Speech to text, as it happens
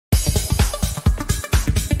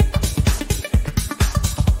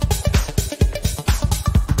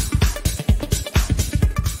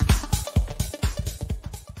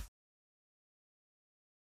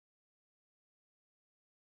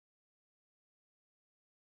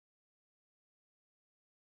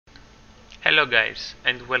Hello guys,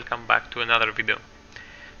 and welcome back to another video.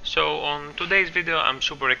 So on today's video I'm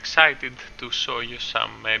super excited to show you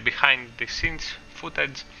some behind the scenes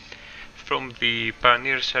footage from the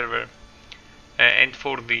Pioneer server and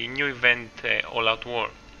for the new event All Out War.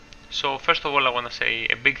 So first of all I want to say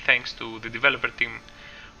a big thanks to the developer team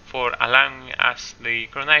for allowing us, the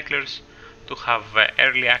Chroniclers, to have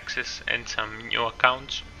early access and some new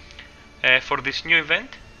accounts for this new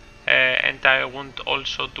event. And I want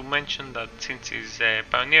also to mention that since it's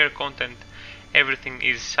Pioneer content, everything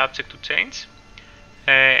is subject to change,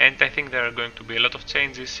 and I think there are going to be a lot of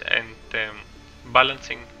changes and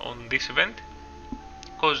balancing on this event,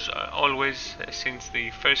 because always since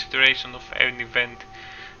the first iteration of an event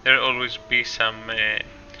there will always be some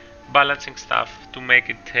balancing stuff to make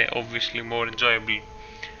it obviously more enjoyable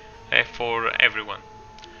for everyone.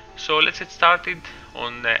 So let's get started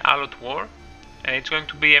on Alot War. It's going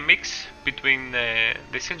to be a mix between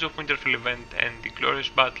the Siege of Winterfell event and the Glorious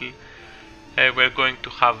Battle. We're going to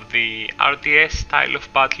have the RTS style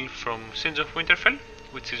of battle from Siege of Winterfell,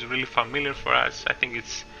 which is really familiar for us. I think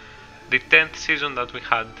it's the 10th season that we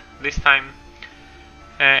had this time.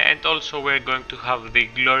 And also we're going to have the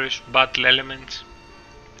Glorious Battle elements,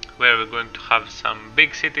 where we're going to have some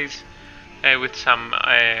big cities with some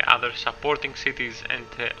other supporting cities, and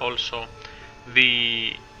also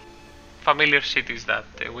the familiar cities that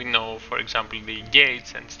we know, for example the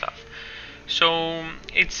gates and stuff. So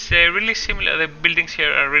it's really similar, the buildings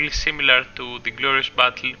here are really similar to the Glorious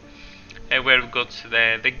Battle, where we've got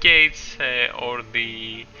the gates or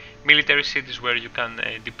the military cities where you can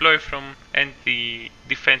deploy from, and the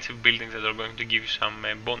defensive buildings that are going to give you some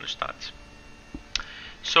bonus stats.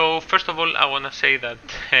 So first of all I want to say that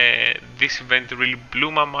this event really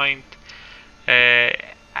blew my mind.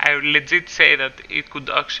 I legit say that it could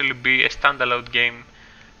actually be a standalone game,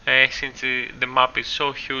 since the map is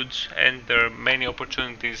so huge and there are many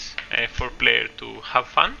opportunities for players to have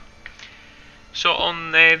fun. So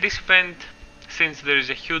on this event, since there is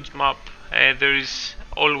a huge map, there is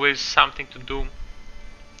always something to do.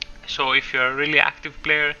 So if you're a really active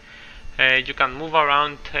player, you can move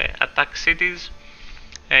around, attack cities,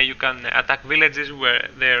 you can attack villages where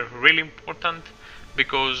they're really important,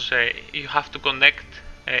 because you have to connect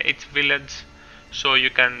each village so you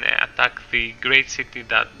can attack the great city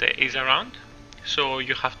that is around. So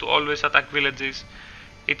you have to always attack villages.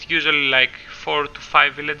 It's usually like 4 to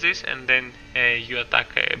 5 villages, and then you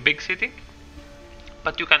attack a big city.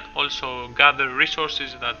 But you can also gather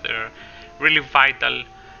resources that are really vital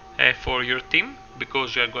for your team,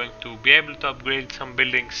 because you are going to be able to upgrade some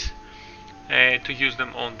buildings to use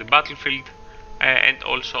them on the battlefield, and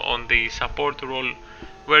also on the support role,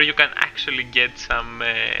 where you can actually get some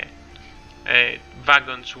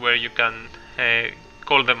wagons, where you can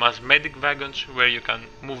call them as medic wagons, where you can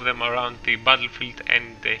move them around the battlefield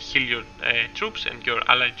and heal your troops and your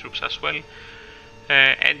allied troops as well.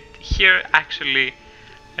 And here actually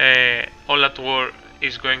All Out War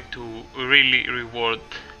is going to really reward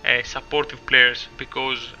supportive players,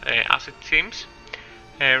 because as it seems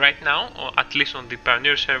right now, or at least on the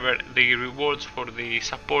Pioneer server, the rewards for the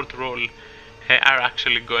support role are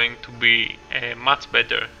actually going to be much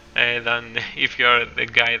better than if you are the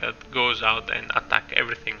guy that goes out and attack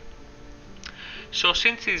everything. So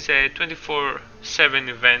since it's a 24/7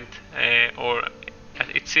 event, or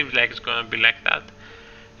it seems like it's going to be like that,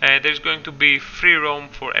 there's going to be free roam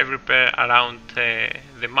for every player around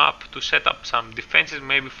the map to set up some defenses,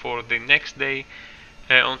 maybe for the next day,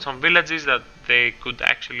 on some villages that they could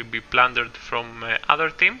actually be plundered from other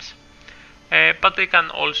teams. But they can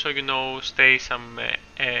also, you know, stay some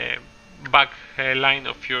back line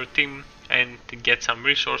of your team and get some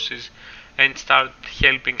resources and start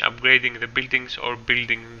helping upgrading the buildings or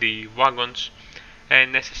building the wagons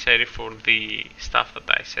necessary for the stuff that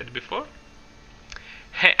I said before.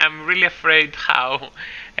 I'm really afraid how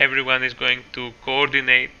everyone is going to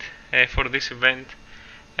coordinate for this event,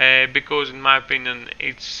 because in my opinion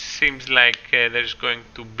it seems like there's going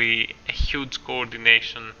to be a huge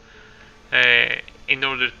coordination in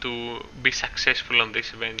order to be successful on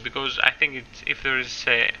this event, because I think if there is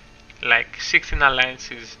like 16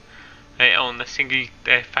 alliances on a single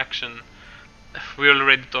faction, we're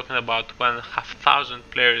already talking about 1,500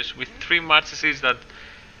 players with 3 marches. That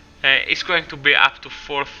it's going to be up to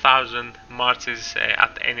 4,000 marches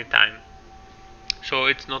at any time. So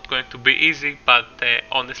it's not going to be easy, but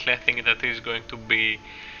honestly I think that is going to be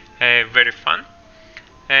very fun.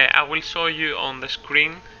 I will show you on the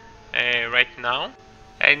screen right now,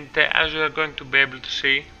 and as you are going to be able to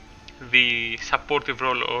see, the supportive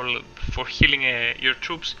role for healing your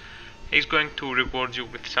troops is going to reward you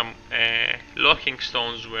with some locking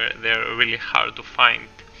stones where they're really hard to find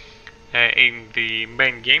in the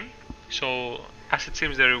main game. So as it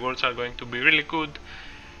seems, the rewards are going to be really good,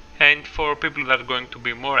 and for people that are going to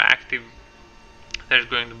be more active, there's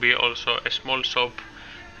going to be also a small shop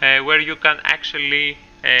where you can actually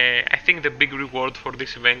I think the big reward for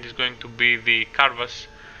this event is going to be the Carvas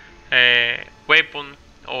weapon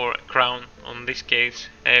or crown on this case,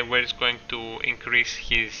 where it's going to increase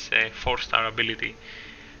his 4-star ability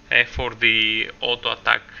for the auto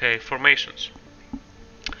attack formations.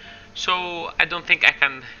 So I don't think I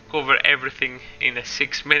can cover everything in a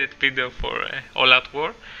 6-minute video for All Out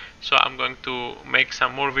War, so I'm going to make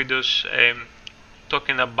some more videos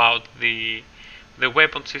talking about the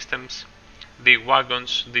weapon systems, the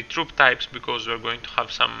wagons, the troop types, because we're going to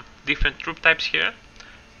have some different troop types here.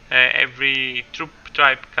 Every troop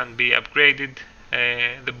type can be upgraded,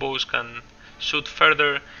 the bows can shoot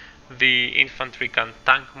further, the infantry can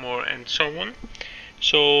tank more, and so on.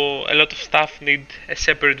 So a lot of stuff need a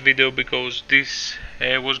separate video, because this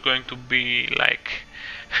was going to be like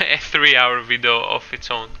a 3-hour video of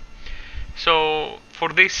its own. So for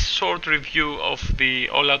this short review of the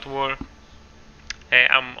All Out War,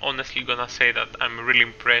 I'm honestly gonna say that I'm really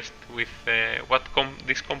impressed with what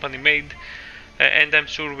this company made, and I'm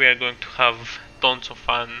sure we are going to have tons of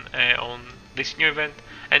fun on this new event,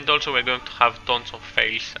 and also we're going to have tons of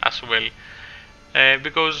fails as well,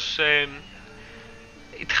 because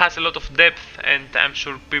it has a lot of depth, and I'm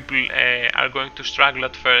sure people are going to struggle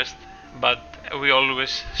at first, but we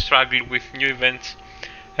always struggle with new events,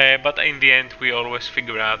 but in the end we always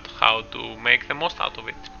figure out how to make the most out of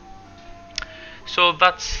it. So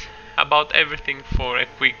that's about everything for a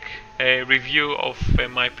quick review of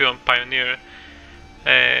my Pioneer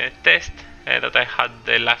test that I had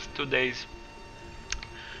the last 2 days.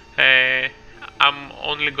 I'm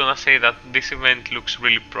only gonna say that this event looks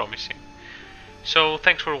really promising. So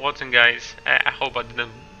thanks for watching, guys. I hope I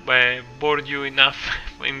didn't bore you enough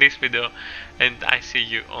in this video, and I see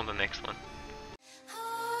you on the next one.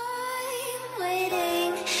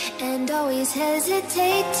 And always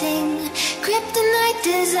hesitating, kryptonite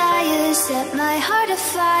desires set my heart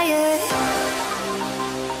afire.